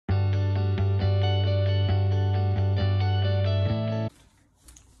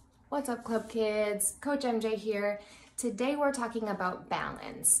What's up, Club Kids? Coach MJ here. Today we're talking about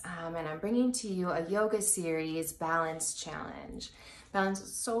balance, and I'm bringing to you a yoga series, Balance Challenge. Balance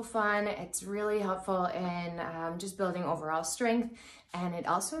is so fun. It's really helpful in just building overall strength, and it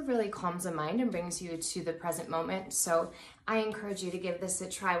also really calms the mind and brings you to the present moment. So I encourage you to give this a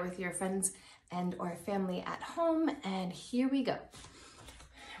try with your friends and or family at home, and here we go.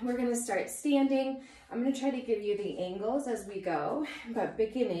 We're gonna start standing. I'm gonna try to give you the angles as we go, but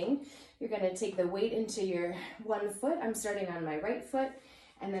beginning, you're gonna take the weight into your one foot. I'm starting on my right foot,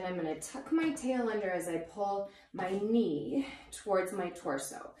 and then I'm gonna tuck my tail under as I pull my knee towards my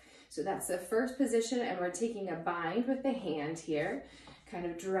torso. So that's the first position, and we're taking a bind with the hand here, kind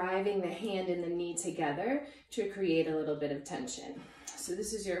of driving the hand and the knee together to create a little bit of tension. So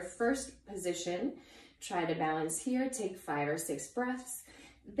this is your first position. Try to balance here, take 5 or 6 breaths.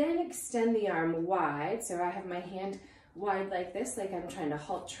 Then extend the arm wide. So I have my hand wide like this, like I'm trying to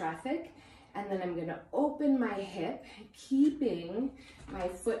halt traffic. And then I'm gonna open my hip, keeping my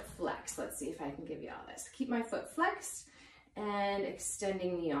foot flexed. Let's see if I can give you all this. Keep my foot flexed and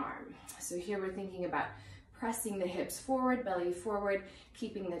extending the arm. So here we're thinking about pressing the hips forward, belly forward,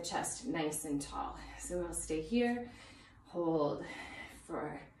 keeping the chest nice and tall. So we'll stay here, hold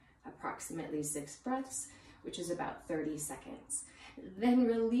for approximately 6 breaths, which is about 30 seconds. Then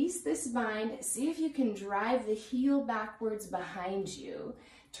release this bind. See if you can drive the heel backwards behind you.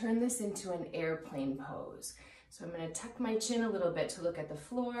 Turn this into an airplane pose. So I'm going to tuck my chin a little bit to look at the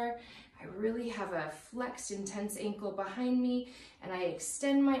floor. I really have a flexed, intense ankle behind me, and I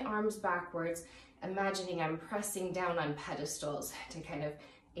extend my arms backwards, imagining I'm pressing down on pedestals to kind of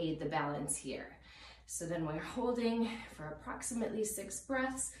aid the balance here. So then we're holding for approximately 6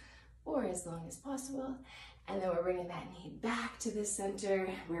 breaths, or as long as possible. And then we're bringing that knee back to the center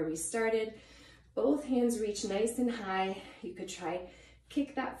where we started. Both hands reach nice and high. You could try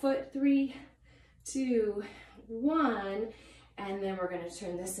kick that foot, 3, 2, 1, and then we're gonna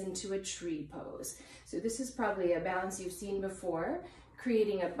turn this into a tree pose. So this is probably a balance you've seen before.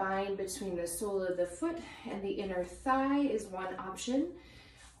 Creating a bind between the sole of the foot and the inner thigh is one option.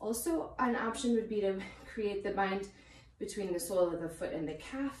 Also, an option would be to create the bind between the sole of the foot and the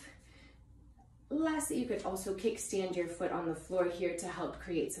calf. Lastly, you could also kickstand your foot on the floor here to help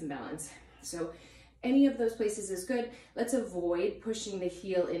create some balance. So any of those places is good. Let's avoid pushing the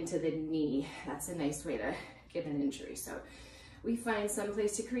heel into the knee. That's a nice way to get an injury. So we find some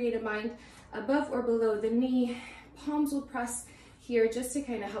place to create a bind above or below the knee. Palms will press here just to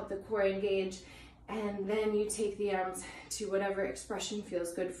kind of help the core engage. And then you take the arms to whatever expression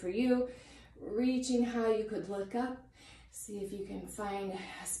feels good for you. Reaching high, you could look up. See if you can find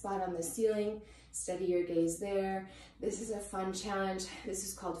a spot on the ceiling. Steady your gaze there. This is a fun challenge. This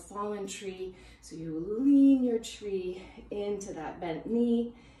is called fallen tree. So you lean your tree into that bent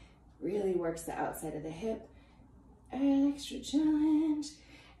knee. Really works the outside of the hip. An extra challenge.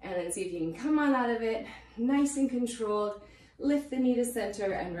 And then see if you can come on out of it, nice and controlled. Lift the knee to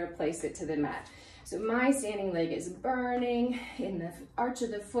center and replace it to the mat. So my standing leg is burning in the arch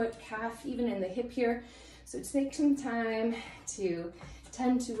of the foot, calf, even in the hip here. So take some time to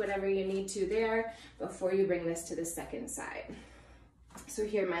tend to whatever you need to there before you bring this to the second side. So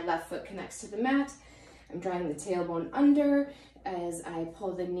here my left foot connects to the mat. I'm drawing the tailbone under as I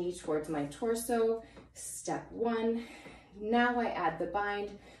pull the knee towards my torso. Step 1. Now I add the bind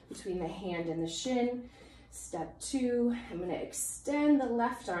between the hand and the shin. Step 2, I'm going to extend the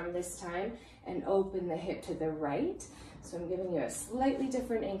left arm this time and open the hip to the right. So I'm giving you a slightly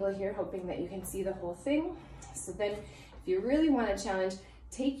different angle here, hoping that you can see the whole thing. So then if you really want to challenge,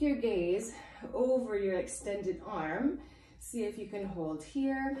 take your gaze over your extended arm. See if you can hold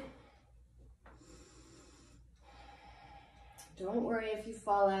here. Don't worry if you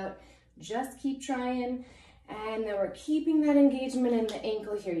fall out, just keep trying. And then we're keeping that engagement in the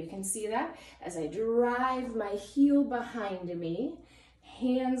ankle here. You can see that as I drive my heel behind me,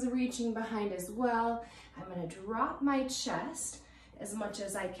 hands reaching behind as well. I'm going to drop my chest as much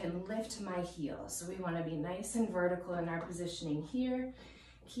as I can lift my heel. So we want to be nice and vertical in our positioning here.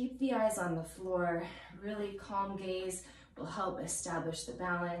 Keep the eyes on the floor. Really calm gaze will help establish the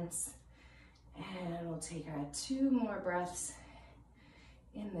balance. And we'll take our 2 more breaths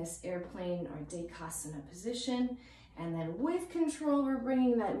in this airplane or Dekasana position. And then with control, we're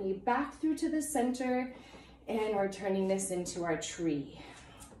bringing that knee back through to the center, and we're turning this into our tree.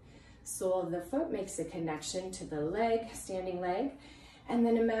 Sole of the foot makes a connection to the leg, standing leg. And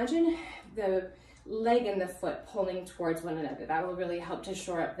then imagine the leg and the foot pulling towards one another. That will really help to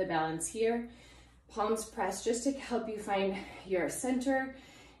shore up the balance here. Palms press just to help you find your center.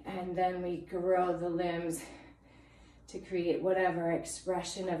 And then we grow the limbs to create whatever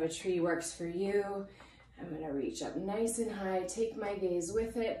expression of a tree works for you. I'm gonna reach up nice and high, take my gaze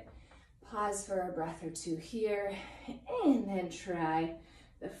with it, pause for a breath or two here, and then try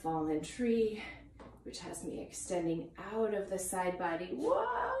the fallen tree, which has me extending out of the side body.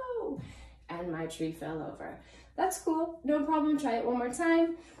 Whoa! And my tree fell over. That's cool, no problem. Try it one more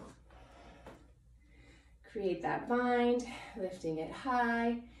time. Create that bind, lifting it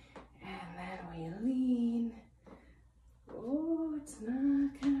high, and then we lean. Oh, it's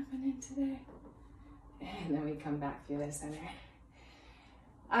not happening today. And then we come back through the center.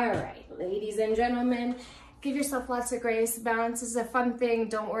 All right, ladies and gentlemen, give yourself lots of grace. Balance is a fun thing.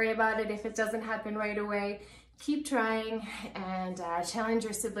 Don't worry about it if it doesn't happen right away. Keep trying and challenge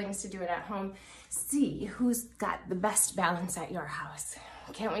your siblings to do it at home. See who's got the best balance at your house.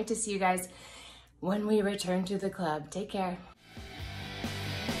 Can't wait to see you guys when we return to the club. Take care.